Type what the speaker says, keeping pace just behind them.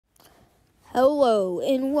Hello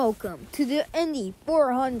and welcome to the Indy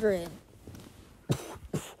 400.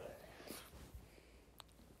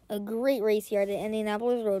 A great race here at the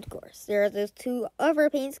Indianapolis road course. There are those two other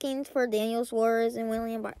paint schemes for Daniel Suarez and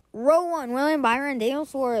William Byron. Row 1, William Byron, Daniel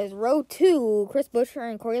Suarez. Row 2, Chris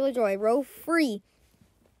Buescher and Corey LaJoie. Row 3,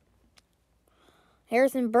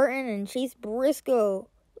 Harrison Burton and Chase Briscoe.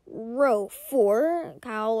 Row 4,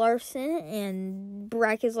 Kyle Larson and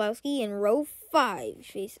Brad Keselowski. In row 5,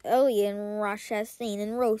 Chase Elliott and Ross Chastain.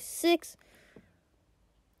 In row 6,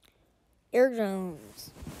 Eric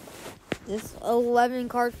Jones. This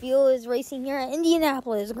 11-car field is racing here at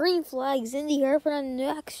Indianapolis. Green flags, Indy here for the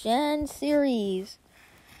Next Gen Series.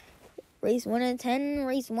 Race 1 and 10,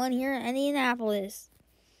 race 1 here at Indianapolis.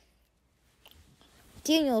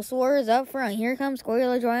 Daniel Suarez up front. Here comes Corey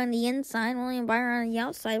LaJoie on the inside. William Byron on the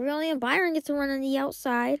outside. William Byron gets a run on the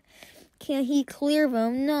outside. Can he clear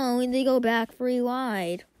them? No, they go back 3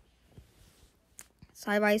 wide.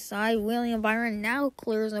 Side by side, William Byron now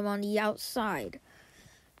clears them on the outside.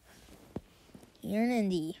 Here in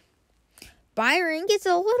Indy. Byron gets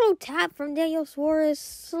a little tap from Daniel Suarez.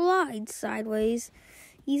 Slides sideways.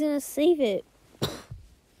 He's going to save it.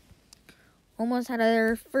 Almost had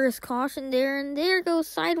their first caution there, and there goes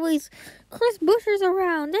sideways. Chris Buescher's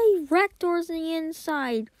around. They wrecked towards the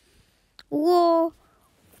inside. Whoa.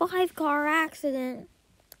 5-car accident.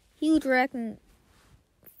 Huge wreck.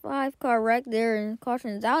 5-car wreck there, and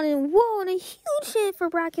caution's out. And whoa, and a huge hit for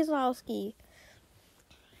Brad Keselowski.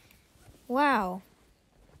 Wow.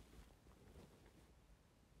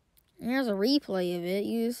 Here's a replay of it.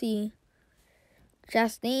 You see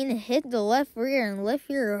Chastain hit the left rear, and left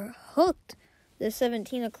rear hooked the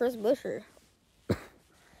 17 of Chris Buescher.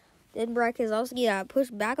 Then Brad Keselowski got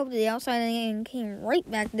pushed back up to the outside and came right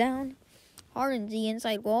back down. Hard into the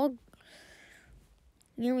inside wall.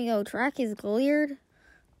 Here we go. Track is cleared.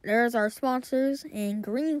 There's our sponsors. And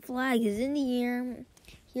green flag is in the air.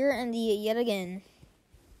 Here at Indy yet again.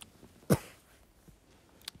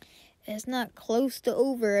 It's not close to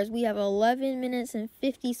over as we have 11 minutes and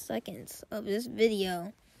 50 seconds of this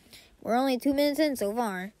video. We're only 2 minutes in so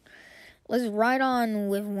far. Let's ride on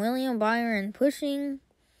with William Byron pushing,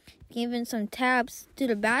 giving some taps to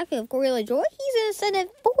the back of Corey LaJoie. He's going to send it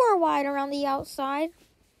 4 wide around the outside.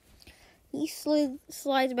 He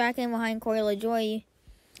slides back in behind Corey LaJoie.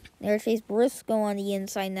 There's Chase Briscoe on the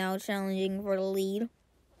inside now, challenging for the lead.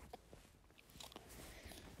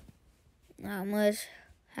 Not much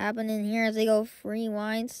happening here as they go 3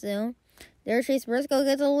 wide still. There Chase Briscoe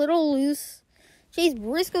gets a little loose. Chase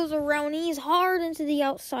Briscoe's around. He's hard into the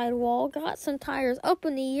outside wall. Got some tires up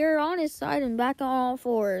in the air on his side and back on all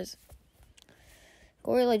 4s.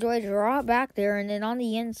 Corey LaJoie dropped back there, and then on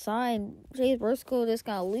the inside, Chase Briscoe just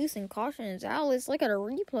got loose and caution is out. Let's look at a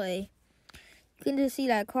replay. You can just see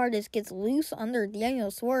that car just gets loose under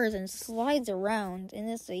Daniel Suarez and slides around, and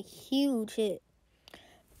it's a huge hit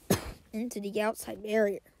into the outside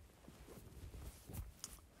barrier.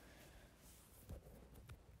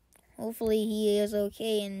 Hopefully he is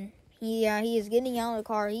okay, and he is getting out of the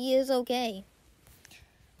car. He is okay.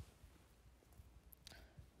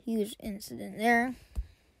 Huge incident there.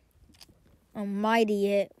 A mighty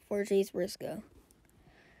hit for Chase Briscoe.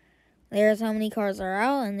 There's how many cars are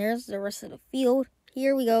out, and there's the rest of the field.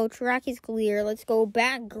 Here we go. Track is clear. Let's go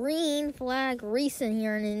back. Green flag racing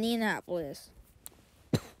here in Indianapolis.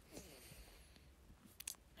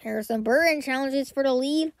 Harrison Burton challenges for the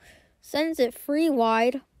lead. Sends it 3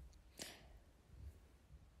 wide.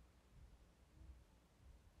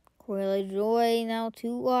 Corey LaJoie now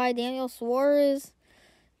 2 wide. Daniel Suarez.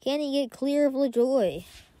 Can he get clear of LaJoie?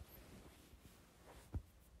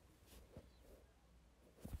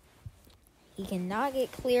 He cannot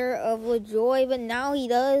get clear of LaJoie, but now he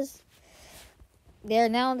does. There,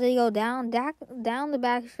 now they go down the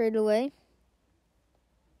back straightaway.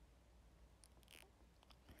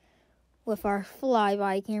 With our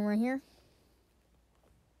flyby camera here.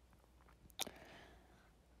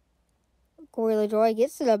 Corey LaJoie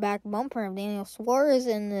gets to the back bumper of Daniel Suarez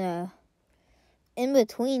in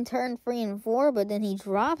between turn 3 and 4, but then he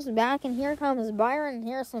drops back, and here comes Byron and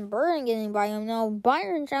Harrison Burton getting by him. Now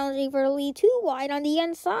Byron challenging for the lead 2 wide on the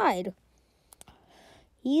inside.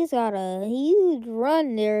 He's got a huge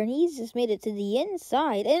run there, and he's just made it to the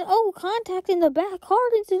inside. And contact in the back,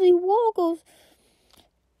 hard into the wall goes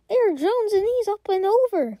Eric Jones, and he's up and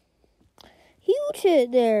over. Huge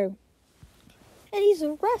hit there. And he's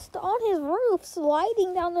rest on his roof,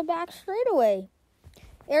 sliding down the back straightaway.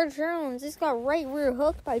 Eric Jones just got right rear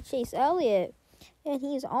hooked by Chase Elliott. And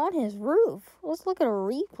he's on his roof. Let's look at a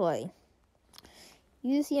replay.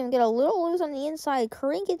 You see him get a little loose on the inside,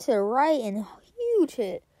 crank it to the right, and huge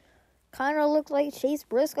hit Kind of looked like Chase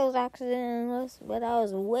Briscoe's accident was, but that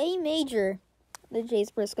was way major than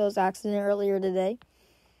Chase Briscoe's accident earlier today.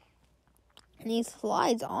 And he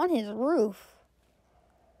slides on his roof.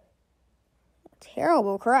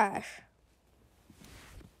 Terrible crash.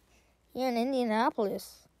 Here in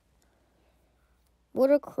Indianapolis.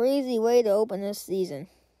 What a crazy way to open this season.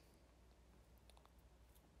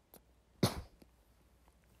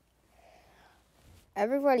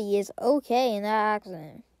 Everybody is okay in that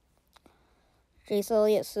accident. Chase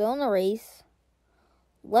Elliott still in the race.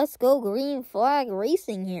 Let's go green flag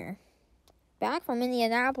racing here. Back from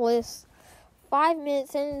Indianapolis. 5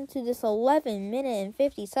 minutes into this 11-minute and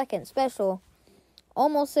 50-second special.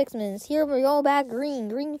 Almost 6 minutes. Here we go back green.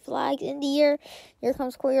 Green flag in the air. Here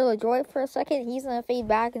comes Corey LaJoie for a second. He's going to fade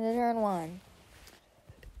back into turn 1.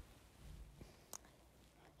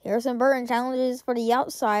 Harrison Burton challenges for the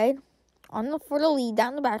outside. For the lead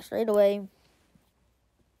down the back straightaway.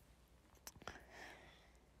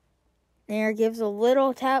 There gives a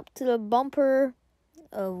little tap to the bumper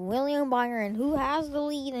of William Byron, who has the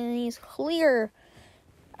lead, and he's clear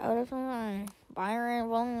out of line. Byron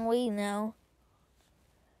rolling away now,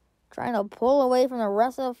 trying to pull away from the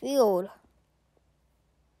rest of the field.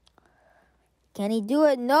 Can he do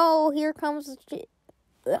it? No. Here comes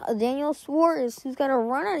Daniel Suarez, who's got a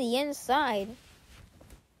run on the inside.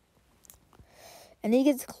 And he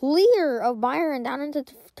gets clear of Byron down into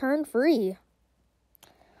turn 3.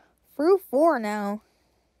 Through 4 now.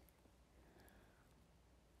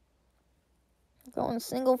 Going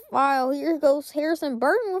single file. Here goes Harrison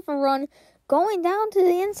Burton with a run. Going down to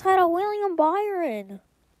the inside of William Byron.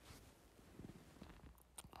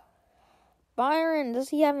 Byron, does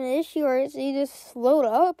he have an issue or is he just slowed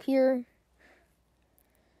up here?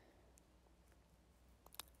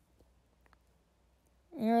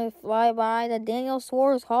 Here they fly by the Daniel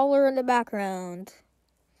Suarez hauler in the background.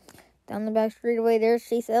 Down the back straightaway, there's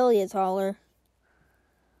Chase Elliott's hauler.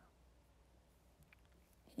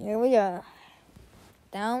 Here we go.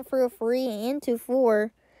 Down for a 3 into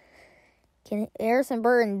 4. Harrison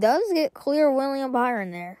Burton does get clear William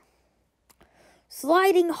Byron there.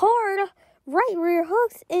 Sliding hard. Right rear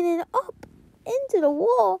hooks and then up into the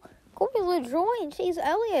wall. Corey LaJoie and Chase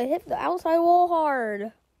Elliott hit the outside wall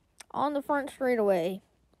hard. On the front straightaway.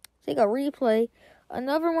 Take a replay.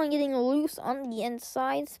 Another one getting loose on the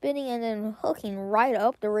inside, spinning and then hooking right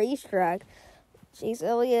up the racetrack. Chase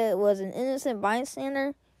Elliott was an innocent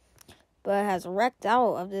bystander, but has wrecked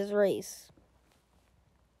out of this race.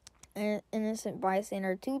 An innocent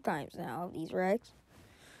bystander 2 times now of these wrecks.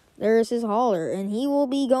 There's his hauler, and he will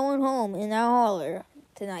be going home in that hauler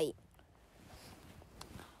tonight.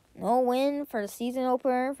 No win for the season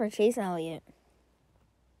opener for Chase Elliott.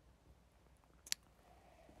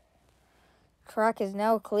 Track is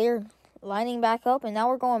now clear, lining back up, and now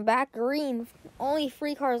we're going back green. Only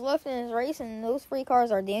 3 cars left in this race, and those 3 cars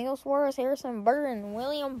are Daniel Suarez, Harrison Burton,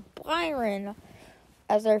 William Byron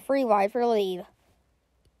as their free wide for the lead.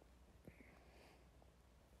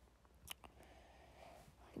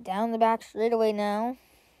 Down the back straightaway now.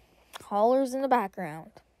 Haulers in the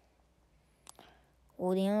background.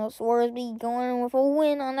 Will Daniel Suarez be going with a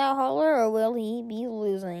win on that hauler, or will he be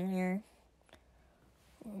losing here?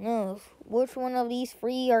 Who knows which one of these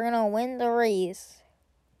 3 are going to win the race.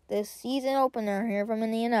 This season opener here from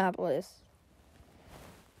Indianapolis.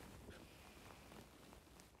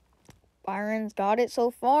 Byron's got it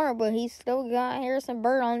so far, but he's still got Harrison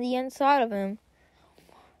Burton on the inside of him.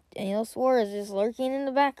 Daniel Suarez is lurking in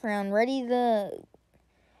the background, ready to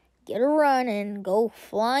get a run and go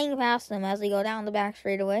flying past him as they go down the back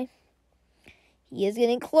straightaway. He is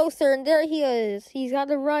getting closer, and there he is. He's got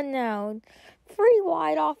the run now. 3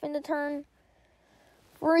 wide off into turn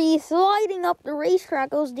 3. Sliding up the racetrack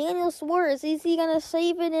goes Daniel Suarez. Is he going to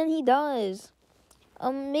save it? And he does.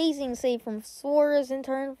 Amazing save from Suarez in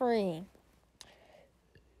turn 3.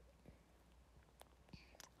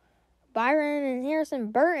 Byron and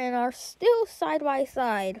Harrison Burton are still side by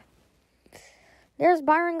side. There's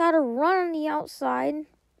Byron, got a run on the outside.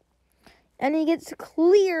 And he gets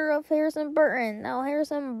clear of Harrison Burton. Now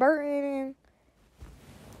Harrison Burton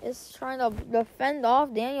is trying to defend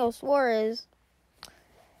off Daniel Suarez.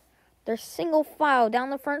 They're single file down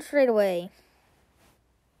the front straightaway.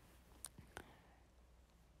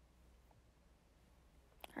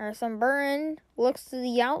 Harrison Burton looks to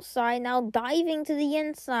the outside, now diving to the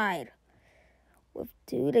inside. With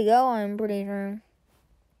 2 to go, I'm pretty sure.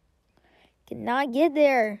 Cannot get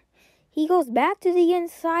there. He goes back to the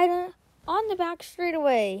inside on the back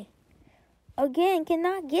straightaway. Again,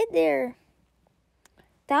 cannot get there.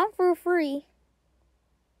 Down for a 3.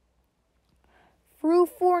 Through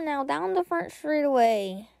 4 now, down the front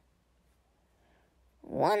straightaway.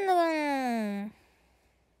 One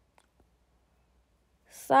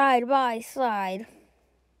side by side.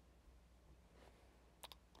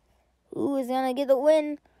 Who is going to get the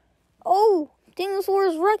win? Oh, Daniel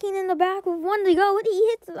Suarez wrecking in the back with 1 to go. And he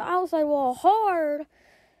hits the outside wall hard.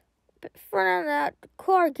 But front of that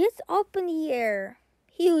car gets up in the air.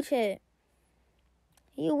 Huge hit.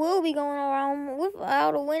 He will be going around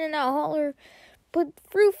without a win in that hauler. But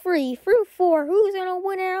through 4, who's going to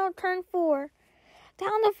win it out turn 4?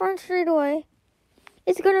 Down the front straightaway.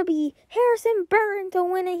 It's going to be Harrison Burton to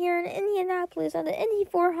win it here in Indianapolis on the Indy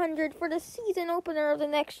 400 for the season opener of the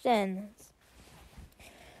Next Gens.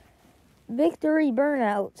 Victory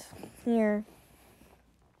burnout here.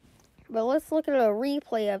 But let's look at a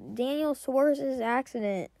replay of Daniel Suarez's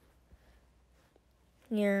accident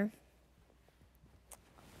here.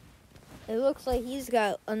 It looks like he's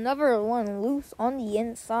got another one loose on the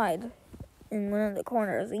inside in one of the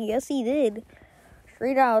corners. Yes, he did.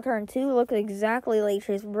 Straight out of turn 2 looked exactly like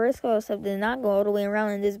Chase Briscoe, except did not go all the way around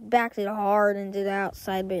and just backed it hard into the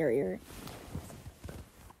outside barrier.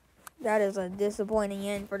 That is a disappointing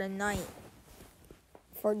end for the night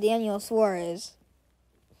for Daniel Suarez.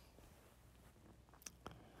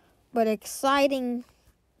 But exciting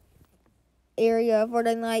area for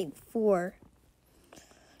the night for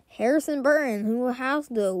Harrison Burton, who will have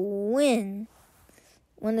to win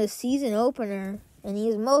the season opener. And he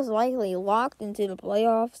is most likely locked into the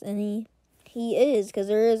playoffs, and he is, because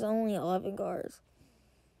there is only 11 cars.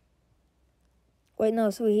 Wait,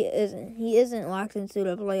 no, so he isn't. He isn't locked into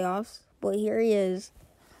the playoffs, but here he is.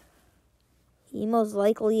 He most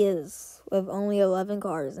likely is, with only 11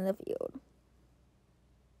 cars in the field.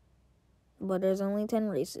 But there's only 10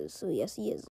 races, so yes, he is.